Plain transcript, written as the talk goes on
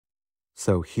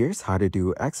So here's how to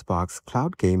do Xbox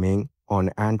Cloud Gaming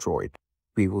on Android.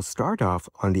 We will start off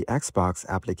on the Xbox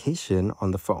application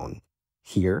on the phone.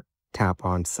 Here, tap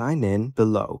on Sign In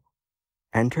below.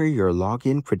 Enter your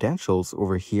login credentials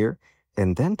over here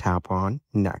and then tap on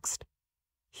Next.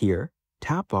 Here,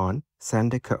 tap on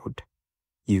Send a code.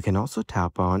 You can also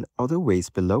tap on other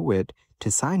ways below it to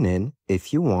sign in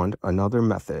if you want another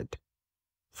method.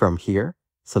 From here,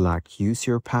 select Use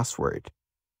your password.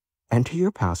 Enter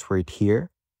your password here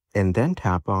and then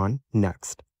tap on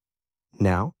Next.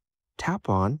 Now, tap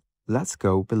on Let's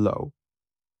Go below.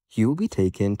 You'll be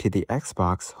taken to the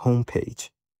Xbox homepage.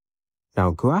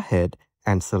 Now go ahead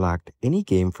and select any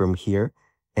game from here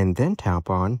and then tap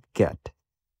on Get.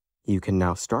 You can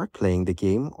now start playing the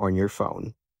game on your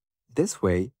phone. This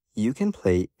way, you can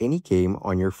play any game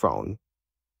on your phone.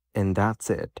 And that's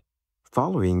it.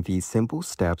 Following these simple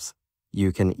steps,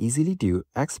 you can easily do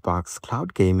Xbox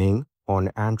Cloud Gaming on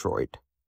Android.